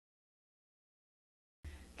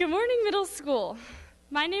Good morning, middle school.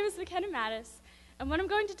 My name is McKenna and what I'm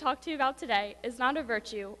going to talk to you about today is not a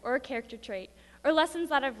virtue or a character trait or lessons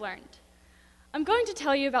that I've learned. I'm going to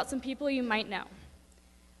tell you about some people you might know.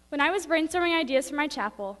 When I was brainstorming ideas for my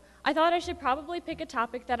chapel, I thought I should probably pick a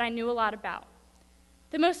topic that I knew a lot about.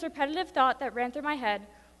 The most repetitive thought that ran through my head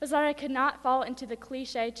was that I could not fall into the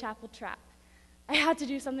cliche chapel trap. I had to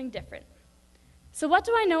do something different. So what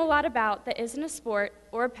do I know a lot about that isn't a sport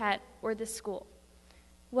or a pet or this school?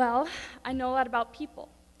 Well, I know a lot about people.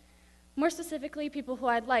 More specifically, people who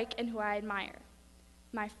I like and who I admire.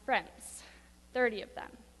 My friends, 30 of them.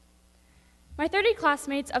 My 30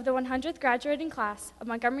 classmates of the 100th graduating class of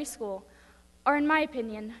Montgomery School are, in my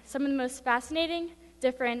opinion, some of the most fascinating,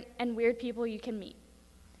 different, and weird people you can meet.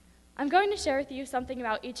 I'm going to share with you something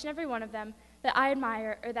about each and every one of them that I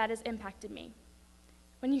admire or that has impacted me.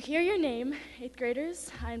 When you hear your name, 8th graders,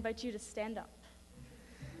 I invite you to stand up.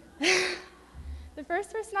 The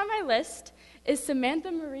first person on my list is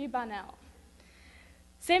Samantha Marie Bonnell.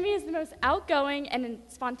 Sammy is the most outgoing and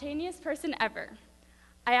spontaneous person ever.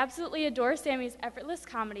 I absolutely adore Sammy's effortless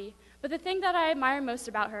comedy, but the thing that I admire most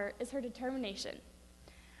about her is her determination.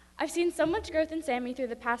 I've seen so much growth in Sammy through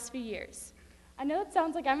the past few years. I know it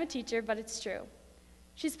sounds like I'm a teacher, but it's true.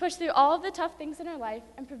 She's pushed through all of the tough things in her life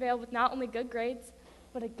and prevailed with not only good grades,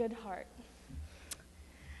 but a good heart.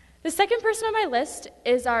 The second person on my list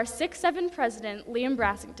is our 6'7" president, Liam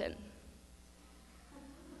Brassington.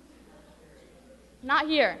 Not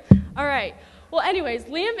here. All right. Well, anyways,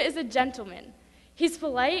 Liam is a gentleman. He's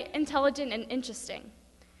polite, intelligent, and interesting.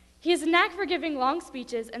 He has a knack for giving long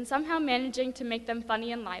speeches and somehow managing to make them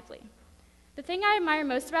funny and lively. The thing I admire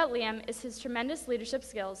most about Liam is his tremendous leadership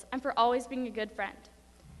skills and for always being a good friend.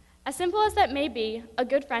 As simple as that may be, a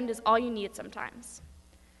good friend is all you need sometimes.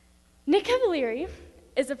 Nick Cavalieri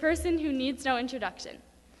is a person who needs no introduction.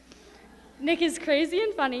 Nick is crazy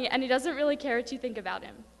and funny, and he doesn't really care what you think about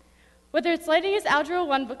him. Whether it's lighting his Algebra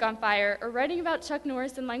 1 book on fire or writing about Chuck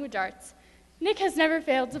Norris and language arts, Nick has never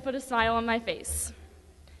failed to put a smile on my face.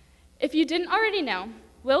 If you didn't already know,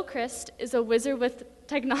 Will Christ is a wizard with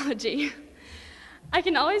technology. I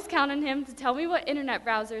can always count on him to tell me what internet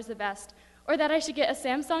browser is the best, or that I should get a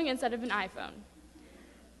Samsung instead of an iPhone.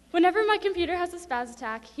 Whenever my computer has a spaz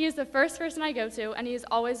attack, he is the first person I go to, and he is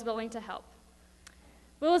always willing to help.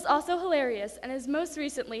 Will is also hilarious, and has most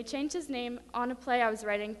recently changed his name on a play I was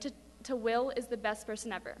writing to Will is the best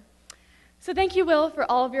person ever. So thank you, Will, for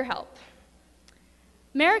all of your help.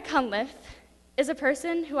 Mara Cunliffe is a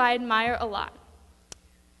person who I admire a lot.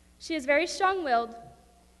 She is very strong-willed,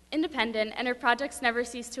 independent, and her projects never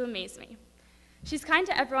cease to amaze me. She's kind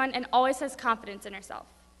to everyone and always has confidence in herself.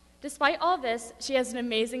 Despite all this, she has an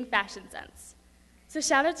amazing fashion sense. So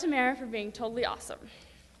shout out to Mara for being totally awesome.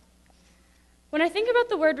 When I think about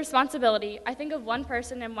the word responsibility, I think of one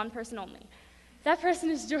person and one person only. That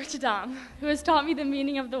person is Georgia Dom, who has taught me the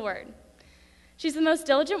meaning of the word. She's the most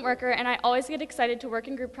diligent worker, and I always get excited to work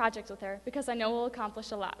in group projects with her because I know we'll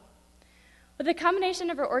accomplish a lot. With the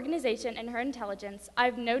combination of her organization and her intelligence, I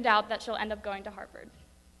have no doubt that she'll end up going to Harvard.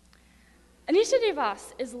 Anisha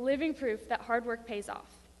DeVos is living proof that hard work pays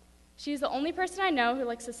off. She's the only person I know who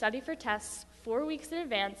likes to study for tests 4 weeks in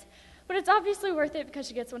advance, but it's obviously worth it because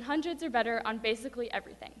she gets 100s or better on basically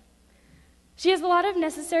everything. She has a lot of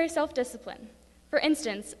necessary self-discipline. For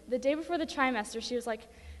instance, the day before the trimester, she was like,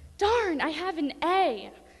 "Darn, I have an A."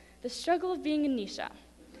 The struggle of being Anisha.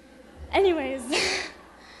 Anyways,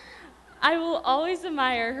 I will always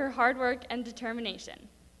admire her hard work and determination.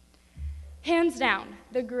 Hands down,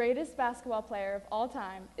 the greatest basketball player of all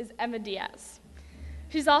time is Emma Diaz.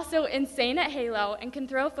 She's also insane at Halo and can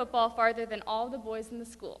throw a football farther than all the boys in the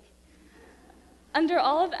school. Under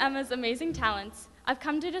all of Emma's amazing talents, I've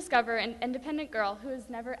come to discover an independent girl who is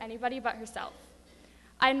never anybody but herself.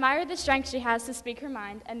 I admire the strength she has to speak her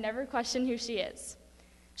mind and never question who she is.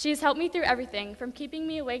 She has helped me through everything, from keeping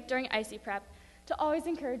me awake during IC prep to always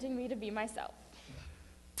encouraging me to be myself.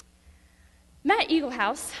 Matt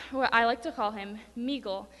Eaglehouse, or I like to call him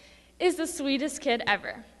Meagle, is the sweetest kid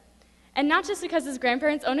ever. And not just because his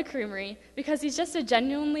grandparents own a creamery, because he's just a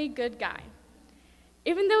genuinely good guy.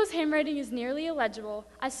 Even though his handwriting is nearly illegible,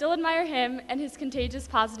 I still admire him and his contagious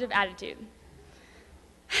positive attitude.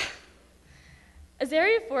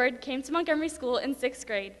 Azaria Ford came to Montgomery School in 6th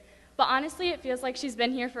grade, but honestly it feels like she's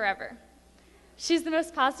been here forever. She's the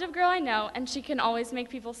most positive girl I know, and she can always make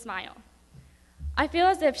people smile. I feel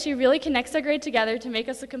as if she really connects our grade together to make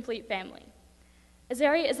us a complete family.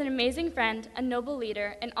 Azaria is an amazing friend, a noble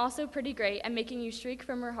leader, and also pretty great at making you shriek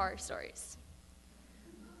from her horror stories.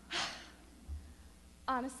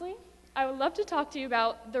 Honestly, I would love to talk to you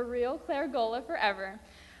about the real Claire Gola forever,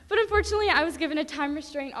 But unfortunately, I was given a time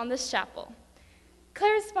restraint on this chapel.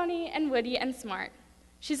 Claire is funny and witty and smart.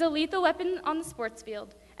 She's a lethal weapon on the sports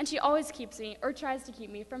field, and she always keeps me, or tries to keep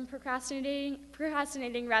me, from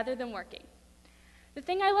procrastinating rather than working. The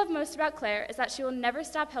thing I love most about Claire is that she will never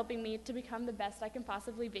stop helping me to become the best I can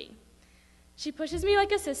possibly be. She pushes me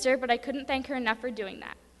like a sister, but I couldn't thank her enough for doing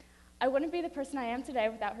that. I wouldn't be the person I am today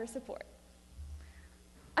without her support.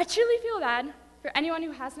 I truly feel bad for anyone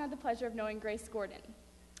who hasn't had the pleasure of knowing Grace Gordon.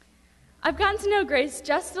 I've gotten to know Grace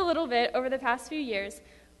just a little bit over the past few years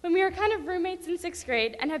when we were kind of roommates in 6th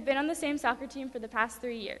grade and have been on the same soccer team for the past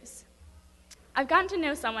 3 years. I've gotten to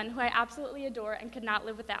know someone who I absolutely adore and could not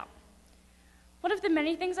live without. One of the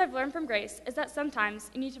many things I've learned from Grace is that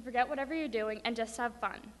sometimes you need to forget whatever you're doing and just have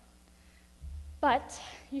fun. But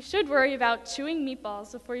you should worry about chewing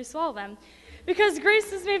meatballs before you swallow them, because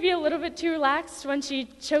Grace was maybe a little bit too relaxed when she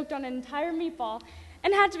choked on an entire meatball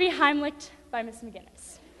and had to be Heimlicked by Miss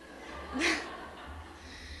McGinnis.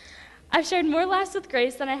 I've shared more laughs with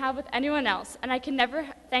Grace than I have with anyone else, and I can never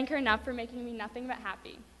thank her enough for making me nothing but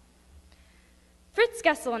happy. Fritz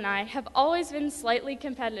Gessel and I have always been slightly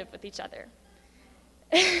competitive with each other.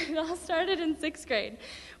 It all started in 6th grade,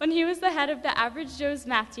 when he was the head of the Average Joe's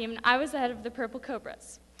math team and I was the head of the Purple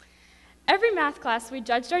Cobras. Every math class, we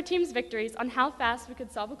judged our team's victories on how fast we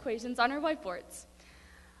could solve equations on our whiteboards.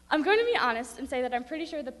 I'm going to be honest and say that I'm pretty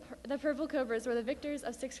sure the Purple Cobras were the victors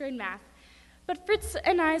of 6th grade math, but Fritz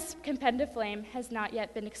and I's competitive flame has not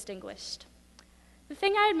yet been extinguished. The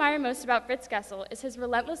thing I admire most about Fritz Gessel is his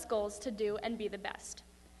relentless goals to do and be the best.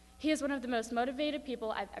 He is one of the most motivated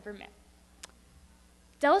people I've ever met.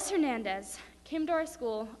 Delis Hernandez came to our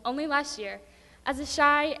school only last year as a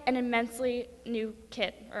shy and immensely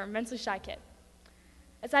shy kid.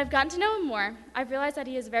 As I've gotten to know him more, I've realized that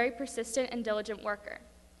he is a very persistent and diligent worker.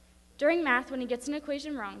 During math, when he gets an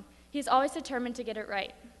equation wrong, he is always determined to get it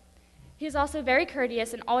right. He is also very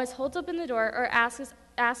courteous and always holds open the door or asks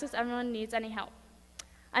if anyone needs any help.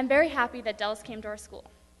 I'm very happy that Delis came to our school.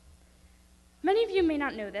 Many of you may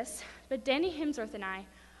not know this, but Danny Hemsworth and I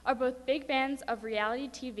are both big fans of reality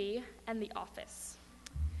TV and The Office.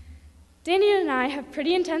 Danny and I have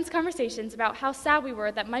pretty intense conversations about how sad we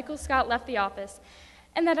were that Michael Scott left The Office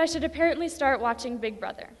and that I should apparently start watching Big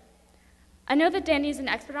Brother. I know that Danny is an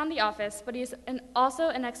expert on The Office, but he's also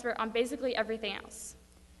an expert on basically everything else.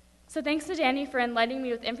 So thanks to Danny for enlightening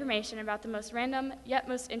me with information about the most random yet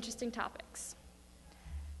most interesting topics.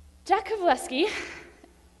 Jack Kovaleski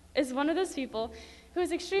is one of those people who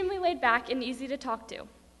is extremely laid back and easy to talk to.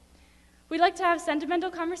 We like to have sentimental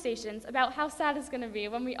conversations about how sad it's going to be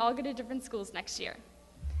when we all go to different schools next year.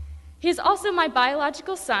 He is also my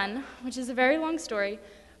biological son, which is a very long story,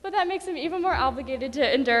 but that makes him even more obligated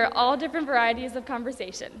to endure all different varieties of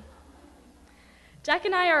conversation. Jack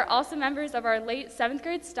and I are also members of our late 7th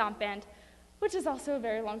grade stomp band, which is also a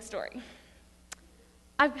very long story.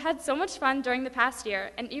 I've had so much fun during the past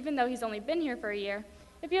year, and even though he's only been here for a year,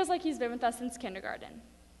 it feels like he's been with us since kindergarten.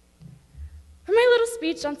 For my little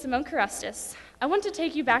speech on Simone Carustis, I want to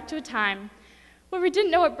take you back to a time where we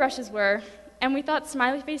didn't know what brushes were, and we thought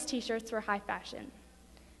smiley face t-shirts were high fashion.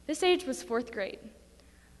 This age was 4th grade.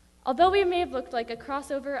 Although we may have looked like a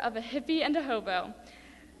crossover of a hippie and a hobo,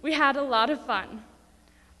 we had a lot of fun.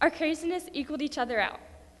 Our craziness equaled each other out.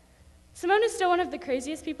 Simone is still one of the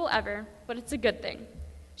craziest people ever, but it's a good thing.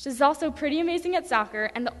 She's also pretty amazing at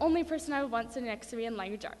soccer and the only person I would want sitting next to me in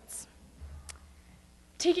language arts.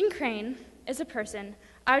 Tegan Crane is a person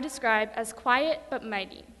I would describe as quiet but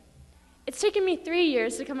mighty. It's taken me 3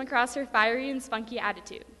 years to come across her fiery and spunky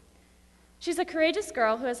attitude. She's a courageous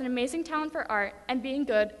girl who has an amazing talent for art and being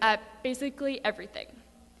good at basically everything.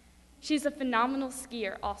 She's a phenomenal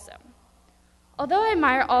skier also. Although I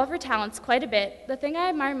admire all of her talents quite a bit, the thing I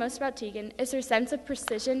admire most about Tegan is her sense of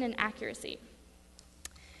precision and accuracy.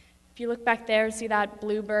 If you look back there, see that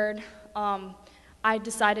blue bird? I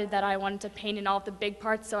decided that I wanted to paint in all of the big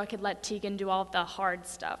parts so I could let Tegan do all of the hard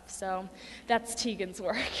stuff. So that's Tegan's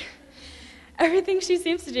work. Everything she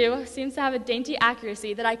seems to do seems to have a dainty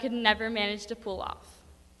accuracy that I could never manage to pull off.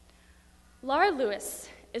 Laura Lewis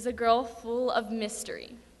is a girl full of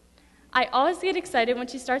mystery. I always get excited when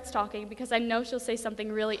she starts talking because I know she'll say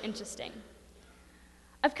something really interesting.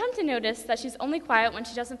 I've come to notice that she's only quiet when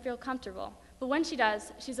she doesn't feel comfortable, but when she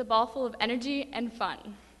does, she's a ball full of energy and fun.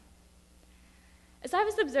 As I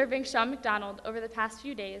was observing Sean McDonald over the past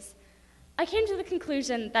few days, I came to the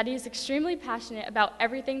conclusion that he is extremely passionate about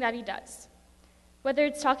everything that he does. Whether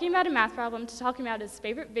it's talking about a math problem to talking about his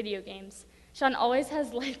favorite video games, Sean always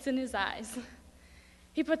has lights in his eyes.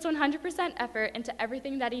 He puts 100% effort into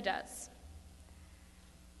everything that he does.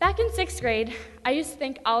 Back in 6th grade, I used to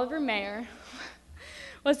think Oliver Mayer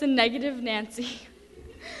was a negative Nancy.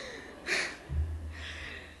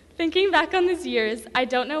 Thinking back on these years, I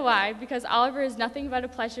don't know why, because Oliver is nothing but a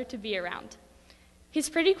pleasure to be around. He's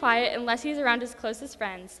pretty quiet unless he's around his closest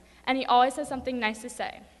friends, and he always has something nice to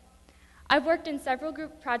say. I've worked in several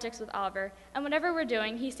group projects with Oliver, and whatever we're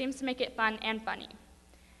doing, he seems to make it fun and funny.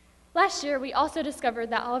 Last year, we also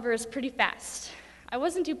discovered that Oliver is pretty fast. I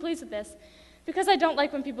wasn't too pleased with this, because I don't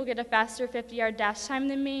like when people get a faster 50-yard dash time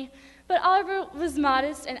than me, but Oliver was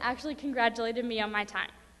modest and actually congratulated me on my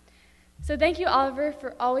time. So thank you, Oliver,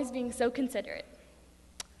 for always being so considerate.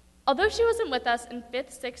 Although she wasn't with us in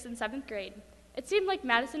 5th, 6th, and 7th grade, it seemed like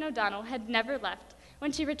Madison O'Donnell had never left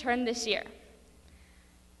when she returned this year.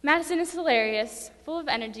 Madison is hilarious, full of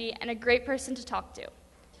energy, and a great person to talk to.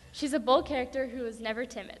 She's a bold character who is never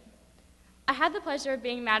timid. I had the pleasure of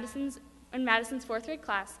being in Madison's 4th grade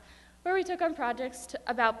class, where we took on projects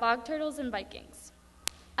about bog turtles and Vikings.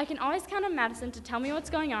 I can always count on Madison to tell me what's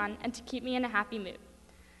going on and to keep me in a happy mood.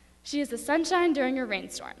 She is the sunshine during a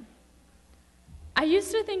rainstorm. I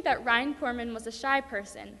used to think that Ryan Portman was a shy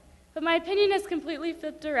person, but my opinion has completely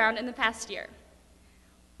flipped around in the past year.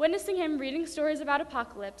 Witnessing him reading stories about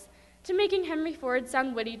apocalypse to making Henry Ford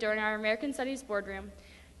sound witty during our American Studies boardroom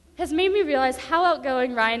has made me realize how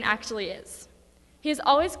outgoing Ryan actually is. He is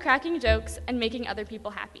always cracking jokes and making other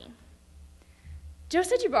people happy.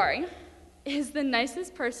 Joseph Jabari is the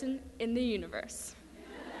nicest person in the universe.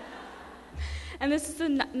 And this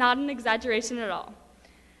is not an exaggeration at all.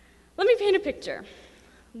 Let me paint a picture.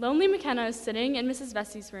 Lonely McKenna is sitting in Mrs.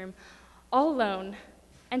 Vesey's room, all alone,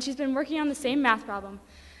 and she's been working on the same math problem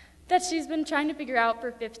that she's been trying to figure out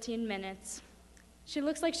for 15 minutes. She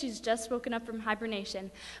looks like she's just woken up from hibernation,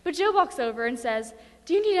 but Joe walks over and says,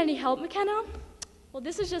 "Do you need any help, McKenna?" Well,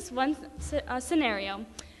 this is just one scenario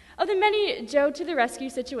of the many Joe to the rescue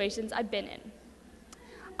situations I've been in.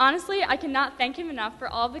 Honestly, I cannot thank him enough for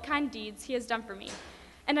all of the kind deeds he has done for me,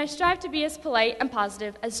 and I strive to be as polite and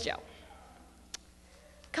positive as Joe.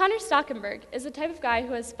 Connor Stockenberg is the type of guy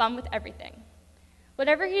who has fun with everything.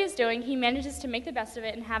 Whatever he is doing, he manages to make the best of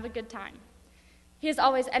it and have a good time. He is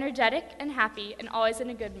always energetic and happy and always in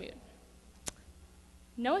a good mood.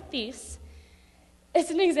 Noah Thies is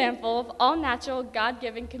an example of all-natural,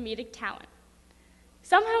 God-given comedic talent.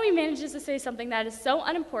 Somehow he manages to say something that is so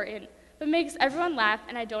unimportant but makes everyone laugh,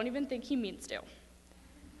 and I don't even think he means to.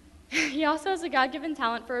 He also has a God-given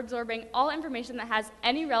talent for absorbing all information that has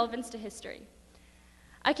any relevance to history.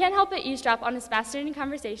 I can't help but eavesdrop on his fascinating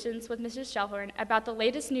conversations with Mrs. Shellhorn about the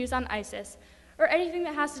latest news on ISIS or anything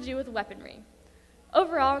that has to do with weaponry.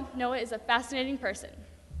 Overall, Noah is a fascinating person.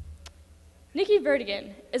 Nikki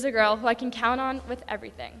Vertigan is a girl who I can count on with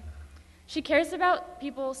everything. She cares about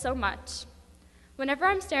people so much. Whenever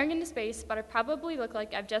I'm staring into space, but I probably look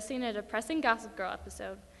like I've just seen a depressing Gossip Girl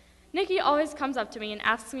episode, Nikki always comes up to me and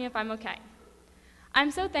asks me if I'm okay.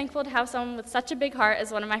 I'm so thankful to have someone with such a big heart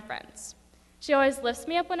as one of my friends. She always lifts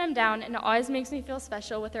me up when I'm down and always makes me feel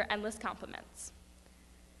special with her endless compliments.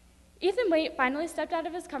 Ethan Waite finally stepped out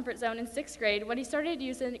of his comfort zone in 6th grade when he started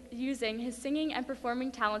using his singing and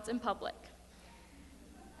performing talents in public.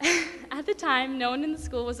 At the time, no one in the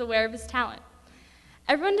school was aware of his talent.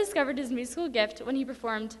 Everyone discovered his musical gift when he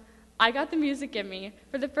performed "I Got the Music in Me"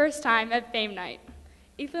 for the first time at Fame Night.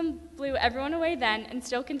 Ethan blew everyone away then and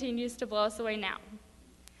still continues to blow us away now.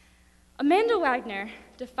 Amanda Wagner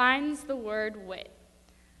defines the word wit.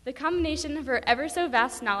 The combination of her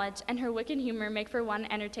ever-so-vast knowledge and her wicked humor make for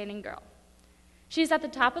one entertaining girl. She's at the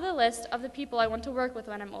top of the list of the people I want to work with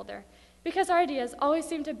when I'm older, because our ideas always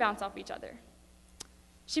seem to bounce off each other.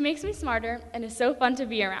 She makes me smarter and is so fun to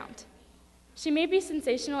be around. She may be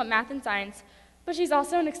sensational at math and science, but she's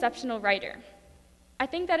also an exceptional writer. I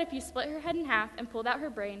think that if you split her head in half and pulled out her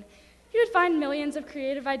brain, you would find millions of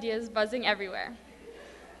creative ideas buzzing everywhere.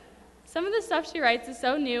 Some of the stuff she writes is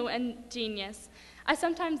so new and genius, I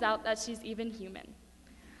sometimes doubt that she's even human.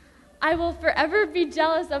 I will forever be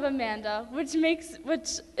jealous of Amanda, which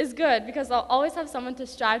is good because I'll always have someone to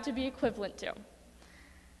strive to be equivalent to.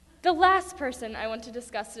 The last person I want to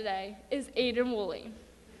discuss today is Aiden Woolley.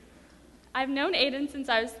 I've known Aiden since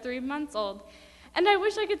I was 3 months old, and I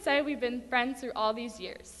wish I could say we've been friends through all these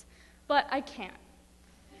years, but I can't.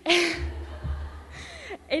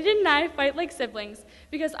 Aiden and I fight like siblings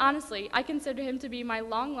because honestly, I consider him to be my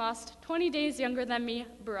long-lost, 20 days younger than me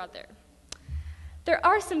brother. There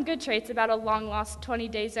are some good traits about a long-lost, 20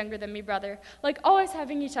 days younger than me brother, like always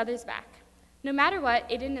having each other's back. No matter what,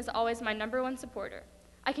 Aiden is always my #1 supporter.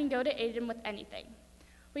 I can go to Aiden with anything.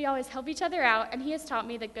 We always help each other out, and he has taught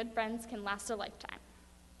me that good friends can last a lifetime.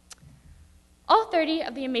 All 30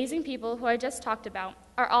 of the amazing people who I just talked about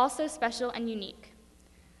are all so special and unique.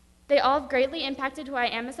 They all have greatly impacted who I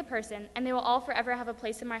am as a person, and they will all forever have a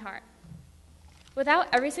place in my heart. Without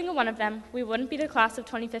every single one of them, we wouldn't be the class of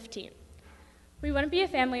 2015. We wouldn't be a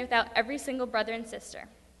family without every single brother and sister.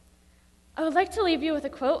 I would like to leave you with a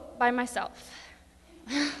quote by myself.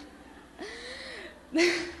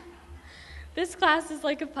 This class is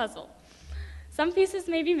like a puzzle. Some pieces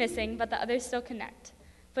may be missing, but the others still connect.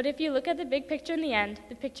 But if you look at the big picture in the end,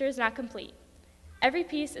 the picture is not complete. Every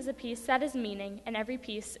piece is a piece that is meaning, and every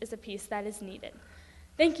piece is a piece that is needed.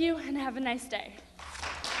 Thank you, and have a nice day.